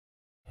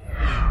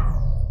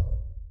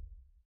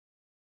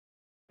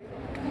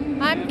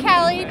I'm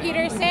Kelly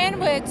Peterson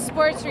with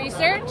Sports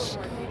Research,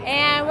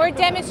 and we're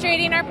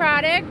demonstrating our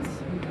product,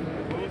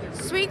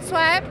 Sweet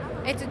Sweat.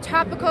 It's a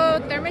topical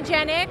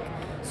thermogenic,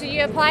 so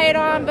you apply it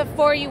on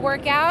before you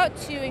work out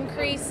to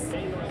increase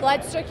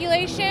blood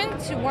circulation,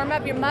 to warm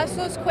up your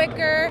muscles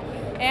quicker,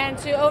 and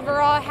to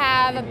overall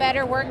have a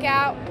better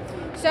workout.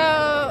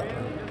 So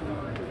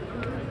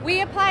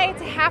we apply it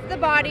to half the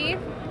body,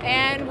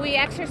 and we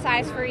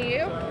exercise for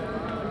you.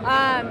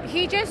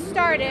 He just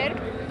started,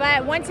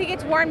 but once he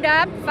gets warmed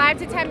up, 5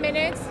 to 10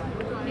 minutes,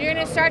 you're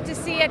gonna start to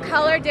see a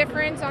color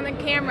difference on the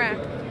camera.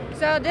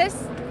 So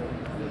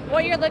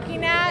what you're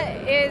looking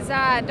at is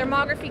a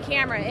thermography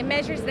camera. It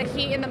measures the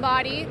heat in the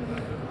body.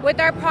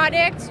 With our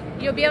product,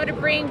 you'll be able to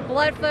bring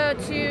blood flow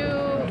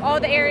to all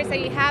the areas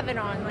that you have it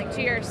on, like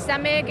to your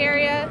stomach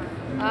area,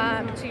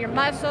 to your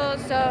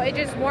muscles. So it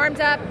just warms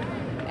up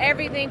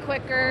everything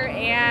quicker,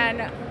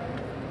 and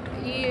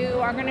you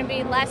are going to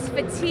be less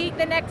fatigued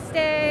the next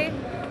day,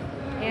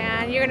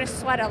 and you're going to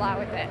sweat a lot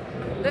with it.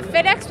 The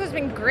Fit Expo's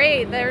been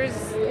great.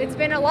 It's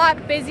been a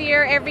lot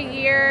busier every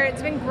year.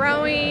 It's been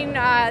growing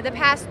the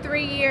past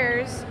 3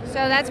 years, so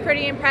that's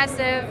pretty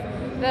impressive.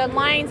 The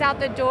lines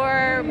out the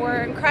door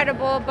were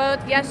incredible,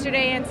 both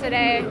yesterday and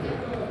today.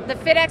 The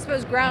Fit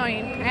Expo's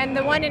growing, and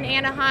the one in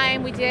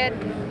Anaheim we do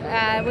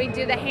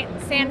the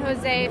San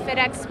Jose Fit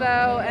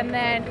Expo, and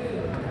then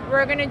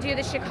we're going to do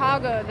the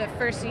Chicago the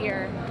first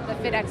year, the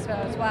Fit Expo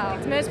as well.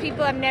 Most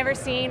people have never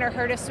seen or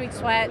heard of Sweet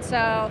Sweat,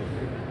 so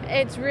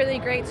it's really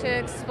great to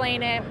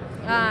explain it.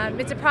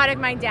 It's a product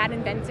my dad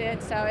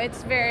invented, so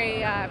it's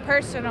very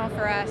personal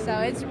for us, so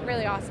it's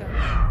really awesome.